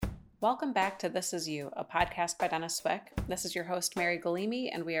Welcome back to This Is You, a podcast by Dennis Swick. This is your host, Mary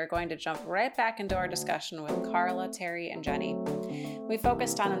Galimi, and we are going to jump right back into our discussion with Carla, Terry, and Jenny. We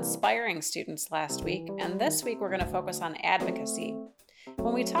focused on inspiring students last week, and this week we're going to focus on advocacy.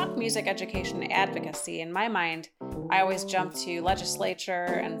 When we talk music education advocacy, in my mind, I always jump to legislature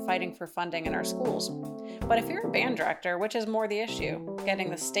and fighting for funding in our schools. But if you're a band director, which is more the issue,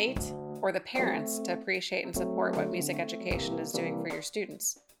 getting the state or the parents to appreciate and support what music education is doing for your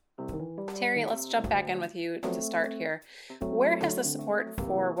students? Terry, let's jump back in with you to start here. Where has the support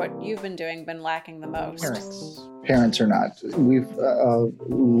for what you've been doing been lacking the most? Parents are not. We've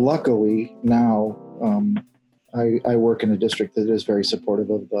luckily now I work in a district that is very supportive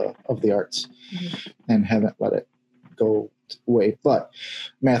of the arts and haven't let it go away. But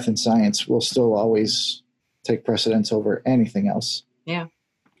math and science will still always take precedence over anything else. Yeah.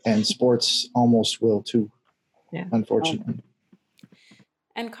 And sports almost will too. Yeah. Unfortunately.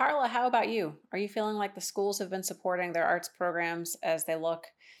 And Carla, how about you? Are you feeling like the schools have been supporting their arts programs as they look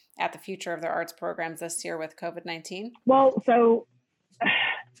at the future of their arts programs this year with COVID-19? Well, so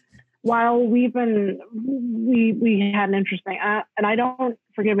while we had an interesting, and I don't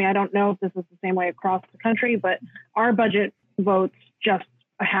know if this is the same way across the country, but our budget votes just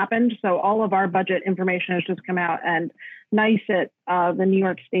happened. So all of our budget information has just come out, and NYSET, the New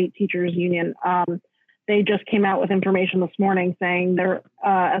York State Teachers Union, they just came out with information this morning saying they're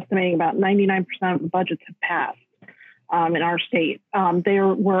estimating about 99% of the budgets have passed in our state. There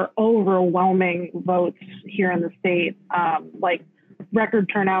were overwhelming votes here in the state, like record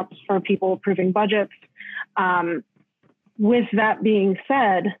turnouts for people approving budgets. With that being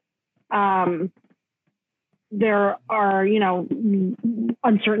said, there are,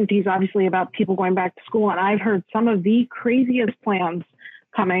 uncertainties obviously about people going back to school. And I've heard some of the craziest plans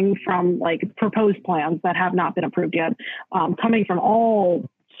coming from like proposed plans that have not been approved yet, coming from all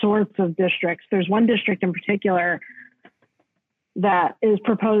sorts of districts. There's one district in particular that is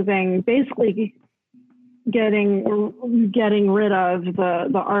proposing basically getting rid of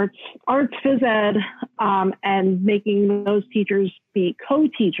the arts phys ed and making those teachers be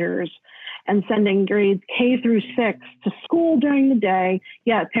co-teachers and sending grades K through 6 to school during the day.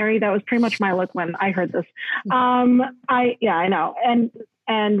 Yeah, Terry, that was pretty much my look when I heard this. I know.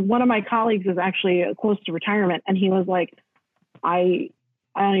 And one of my colleagues is actually close to retirement, and he was like, I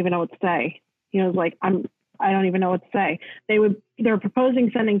don't even know what to say. He was like, I don't even know what to say. They're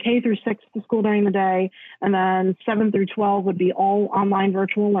proposing sending K through 6 to school during the day, and then 7 through 12 would be all online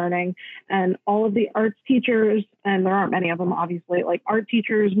virtual learning. And all of the arts teachers, and there aren't many of them, obviously, like art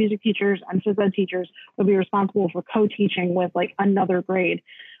teachers, music teachers, and phys ed teachers would be responsible for co-teaching with like another grade,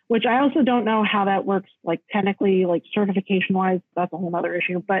 which I also don't know how that works, like technically, like certification wise. That's a whole other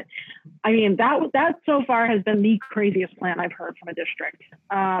issue. But I mean, that so far has been the craziest plan I've heard from a district.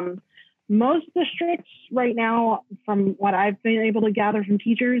 Most districts right now, from what I've been able to gather from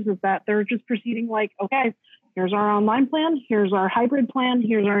teachers, is that they're just proceeding like, okay, here's our online plan, here's our hybrid plan,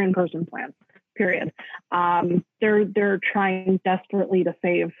 here's our in-person plan, period. They're trying desperately to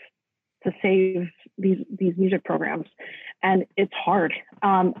save these music programs, and it's hard.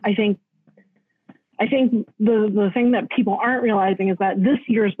 I think the thing that people aren't realizing is that this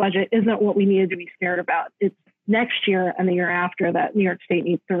year's budget isn't what we needed to be scared about. It's next year and the year after that New York State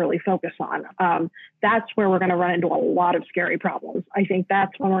needs to really focus on. That's where we're going to run into a lot of scary problems. I think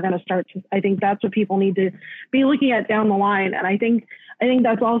that's when we're going to I think that's what people need to be looking at down the line. And I think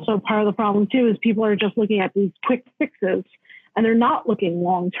that's also part of the problem too, is people are just looking at these quick fixes and they're not looking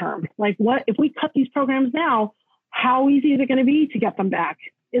long-term. Like, what if we cut these programs now, how easy is it going to be to get them back?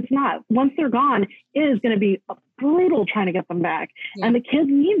 It's not. Once they're gone, it is going to be brutal trying to get them back. Yeah. And the kids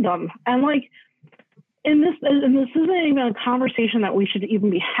need them. And like, and this isn't even a conversation that we should even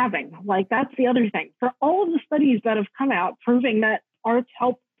be having. Like, that's the other thing. For all of the studies that have come out proving that arts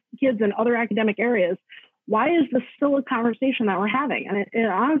help kids in other academic areas, why is this still a conversation that we're having? And it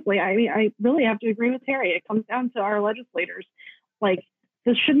honestly, I mean, I really have to agree with Terry. It comes down to our legislators. Like,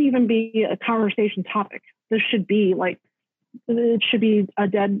 this shouldn't even be a conversation topic. This should be like, it should be a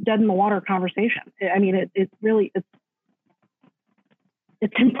dead in the water conversation. I mean, it's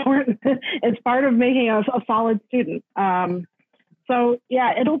important. It's part of making a solid student. So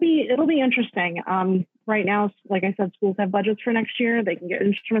yeah, it'll be interesting. Right now, like I said, schools have budgets for next year. They can get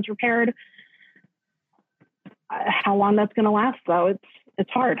instruments repaired. How long that's going to last, though,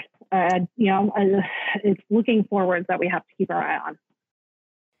 it's hard. It's looking forward that we have to keep our eye on.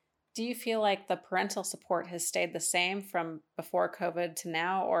 Do you feel like the parental support has stayed the same from before COVID to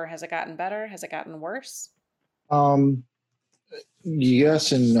now, or has it gotten better? Has it gotten worse?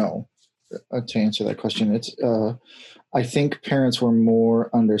 Yes and no. to answer that question. It's I think parents were more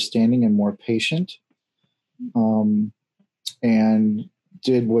understanding and more patient, and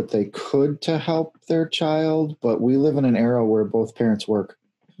did what they could to help their child. But we live in an era where both parents work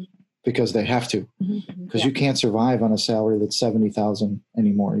because they have to, because you can't survive on a salary that's $70,000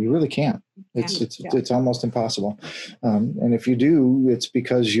 anymore. You really can't. It's almost impossible. And if you do, it's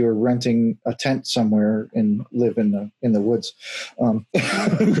because you're renting a tent somewhere and live in the woods,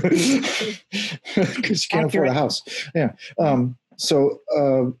 because you can't afford a house. Yeah. So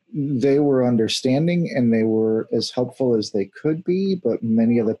they were understanding and they were as helpful as they could be, but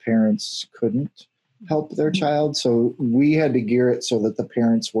many of the parents couldn't help their child. So we had to gear it so that the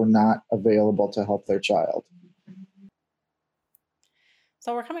parents were not available to help their child.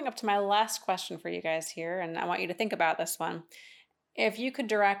 So we're coming up to my last question for you guys here, and I want you to think about this one. If you could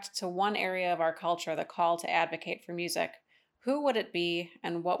direct to one area of our culture the call to advocate for music, who would it be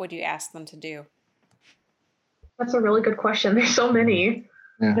and what would you ask them to do? That's a really good question. There's so many.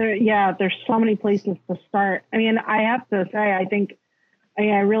 There's so many places to start. I mean, I have to say,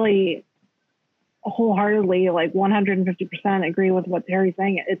 I really wholeheartedly, like 150% agree with what Terry's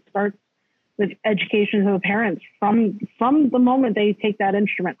saying. It starts with education to the parents from the moment they take that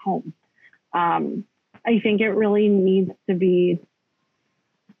instrument home. I think it really needs to be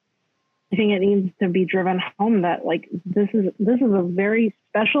driven home that like this is a very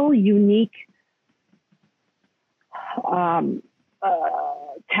special, unique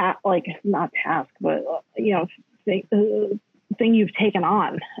thing you've taken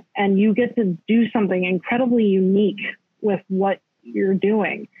on, and you get to do something incredibly unique with what you're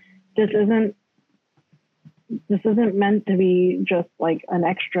doing. This isn't meant to be just like an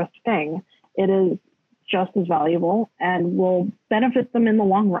extra thing. It is just as valuable and will benefit them in the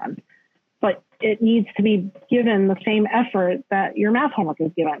long run. But it needs to be given the same effort that your math homework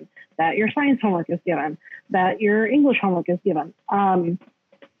is given, that your science homework is given, that your English homework is given.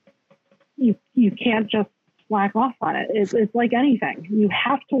 You can't just slack off on it. It's like anything. You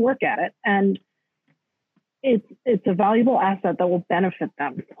have to work at it, and it's a valuable asset that will benefit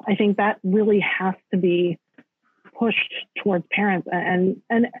them. I think that really has to be pushed towards parents and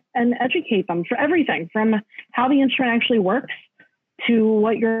educate them for everything from how the instrument actually works to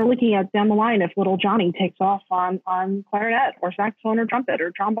what you're looking at down the line if little Johnny takes off on clarinet or saxophone or trumpet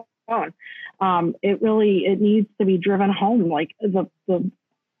or trombone. It needs to be driven home. Like the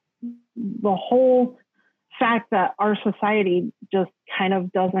whole fact that our society just kind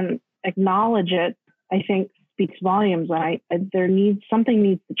of doesn't acknowledge it, I think speaks volumes. And something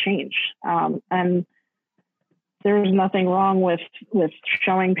needs to change. And there's nothing wrong with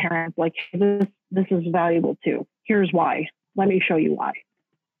showing parents like this is valuable too. Here's why. Let me show you why.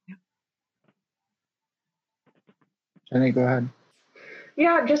 Jenny, go ahead.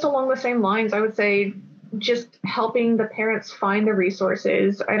 Yeah, just along the same lines, I would say just helping the parents find the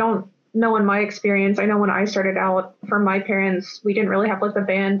resources. I don't know in my experience, I know when I started out from my parents, we didn't really have like the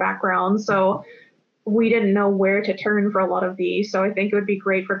band background. So we didn't know where to turn for a lot of these. So I think it would be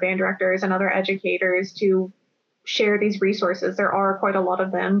great for band directors and other educators to share these resources. There are quite a lot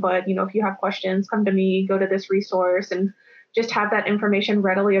of them, but if you have questions, come to me, go to this resource, and just have that information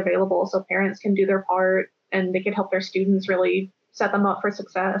readily available so parents can do their part and they can help their students really set them up for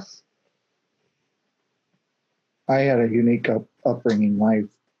success. I had a unique upbringing.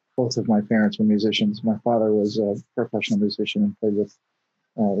 Both of my parents were musicians. My father was a professional musician and played with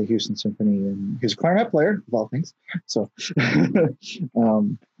the Houston Symphony, and he was a clarinet player of all things. So,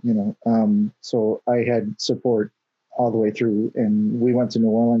 so I had support all the way through. And we went to New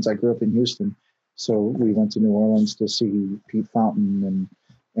Orleans. I grew up in Houston, so we went to New Orleans to see Pete Fountain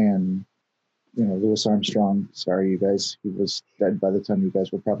and Louis Armstrong. Sorry, you guys, he was dead by the time you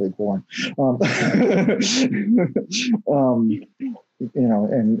guys were probably born.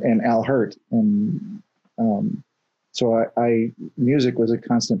 And Al Hurt, and so music was a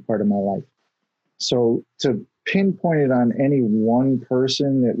constant part of my life. So to pinpoint it on any one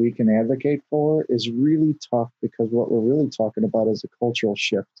person that we can advocate for is really tough, because what we're really talking about is a cultural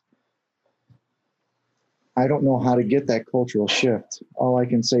shift. I don't know how to get that cultural shift. All I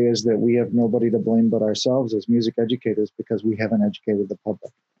can say is that we have nobody to blame but ourselves as music educators, because we haven't educated the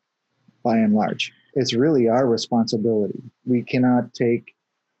public by and large. It's really our responsibility. We cannot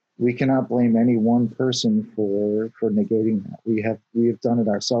blame any one person for negating that. We have done it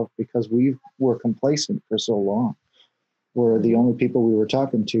ourselves because we were complacent for so long, where the only people we were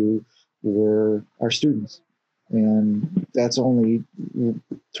talking to were our students. And that's only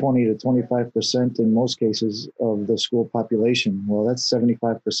 20 to 25% in most cases of the school population. Well, that's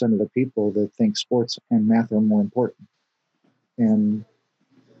 75% of the people that think sports and math are more important. And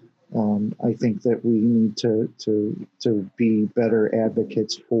I think that we need to be better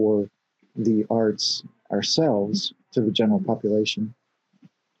advocates for the arts ourselves to the general population.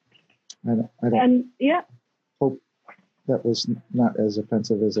 I don't hope that was not as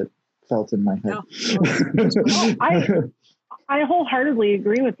offensive as it felt in my head. No. I wholeheartly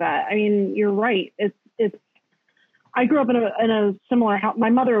agree with that. I mean, you're right. It's. I grew up in a similar house. My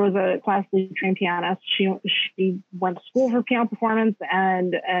mother was a classically trained pianist. She went to school for piano performance,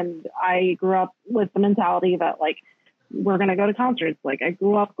 and I grew up with the mentality that like we're gonna go to concerts. Like I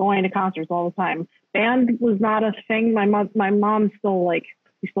grew up going to concerts all the time. Band was not a thing. My mom still like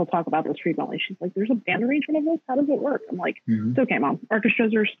we still talk about this frequently. She's like, "There's a band arrangement of this. How does it work?" I'm like, "It's okay, Mom.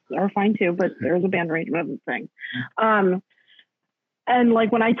 Orchestras are fine too, but there's a band arrangement of the thing." And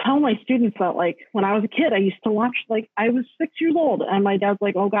like when I tell my students that like when I was a kid, I used to watch, like I was 6 years old and my dad's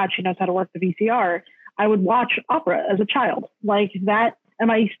like, "Oh God, she knows how to work the VCR." I would watch opera as a child like that. And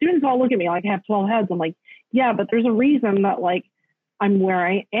my students all look at me like I have 12 heads. I'm like, yeah, but there's a reason that like I'm where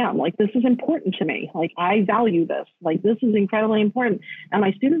I am. Like this is important to me. Like I value this. Like this is incredibly important. And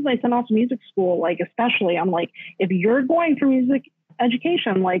my students I send off to music school, like especially, I'm like, if you're going for music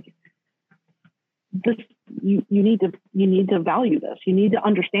education, like this, you need to value this. You need to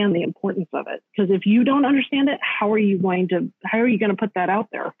understand the importance of it. Because if you don't understand it, how are you going to put that out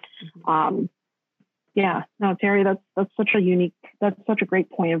there? Yeah, no, Terry, that's such a great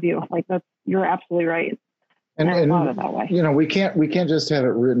point of view. Like you're absolutely right. And thought of it that way. You know, we can't just have it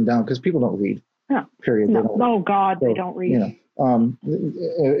written down because people don't read. Yeah. Period. No, God, so, they don't read. You know,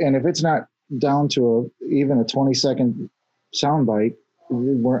 and if it's not down to even a 20-second soundbite,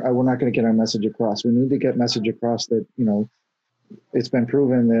 we're not going to get our message across. We need to get message across that, you know, it's been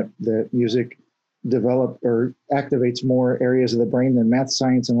proven that music develop or activates more areas of the brain than math,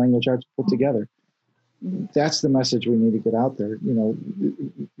 science, and language arts put together. That's the message we need to get out there. You know,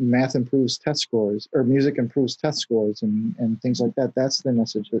 math improves test scores, or music improves test scores, and things like that. That's the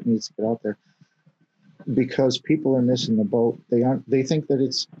message that needs to get out there. Because people are missing the boat. They think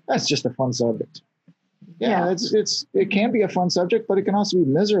that that's just a fun subject. Yeah. It can be a fun subject, but it can also be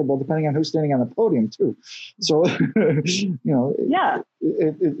miserable depending on who's standing on the podium too. So, you know,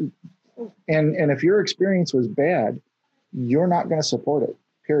 and if your experience was bad, you're not going to support it,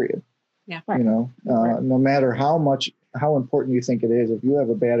 period. Yeah. You know, no matter how important you think it is, if you have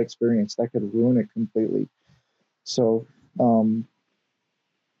a bad experience, that could ruin it completely. So,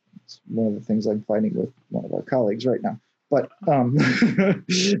 it's one of the things I'm fighting with one of our colleagues right now, but,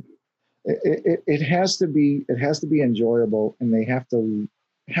 it has to be enjoyable, and they have to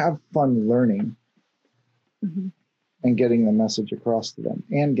have fun learning and getting the message across to them,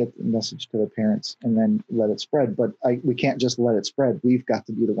 and get the message to the parents, and then let it spread. But we can't just let it spread. We've got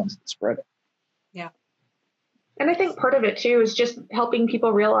to be the ones that spread it. Yeah. And I think part of it too is just helping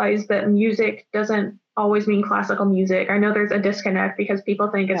people realize that music doesn't always mean classical music. I know there's a disconnect because people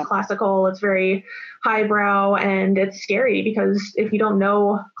think it's classical, it's very highbrow, and it's scary because if you don't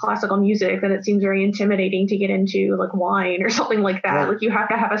know classical music, then it seems very intimidating to get into like wine or something like that. Like you have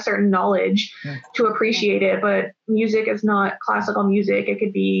to have a certain knowledge to appreciate it. But music is not classical music. It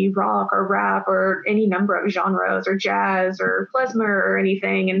could be rock or rap or any number of genres, or jazz or klezmer or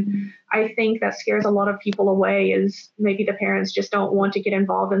anything. And I think that scares a lot of people away, is maybe the parents just don't want to get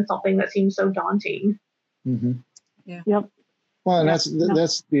involved in something that seems so daunting. Mm-hmm. Yeah. Yep. Well, and that's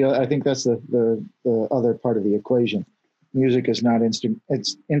I think that's the other part of the equation. Music is not instant.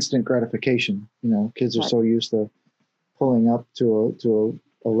 It's instant gratification. You know, kids are so used to pulling up to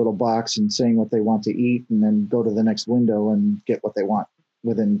a little box and saying what they want to eat, and then go to the next window and get what they want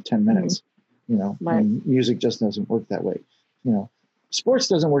within 10 minutes. You know, and music just doesn't work that way. You know, sports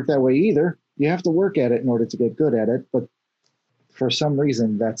doesn't work that way either. You have to work at it in order to get good at it, but for some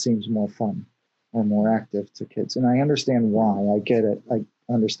reason that seems more fun or more active to kids. And I understand why. I get it. I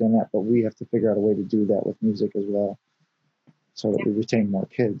understand that, but we have to figure out a way to do that with music as well, so that we retain more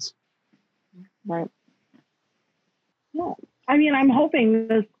kids. Right. Yeah. I mean, I'm hoping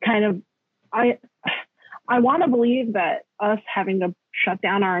this kind of, I want to believe that us having to shut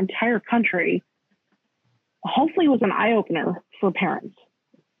down our entire country hopefully was an eye-opener for parents,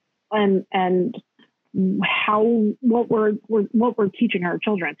 and what we're teaching our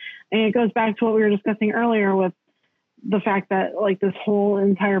children. And it goes back to what we were discussing earlier with the fact that like this whole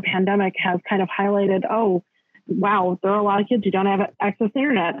entire pandemic has kind of highlighted, oh, wow, there are a lot of kids who don't have access to the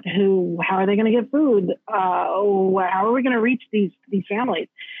internet. How are they going to get food? How are we going to reach these families?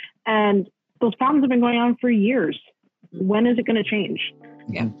 And those problems have been going on for years. When is it going to change?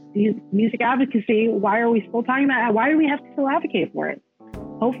 Yeah. These music advocacy, why are we still talking about it? Why do we have to still advocate for it?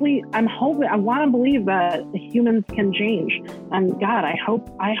 hopefully, I want to believe that humans can change. And God, I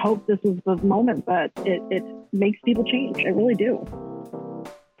hope this is the moment that it makes people change. I really do.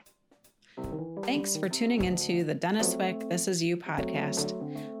 Thanks for tuning into the Dennis Wick This Is You podcast.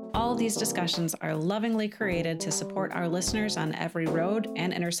 All these discussions are lovingly created to support our listeners on every road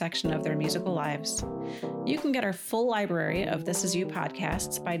and intersection of their musical lives. You can get our full library of This Is You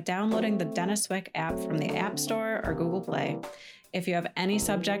podcasts by downloading the Dennis Wick app from the App Store or Google Play. If you have any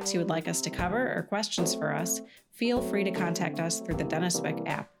subjects you would like us to cover or questions for us, feel free to contact us through the Dennis Wick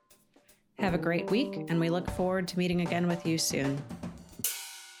app. Have a great week, and we look forward to meeting again with you soon.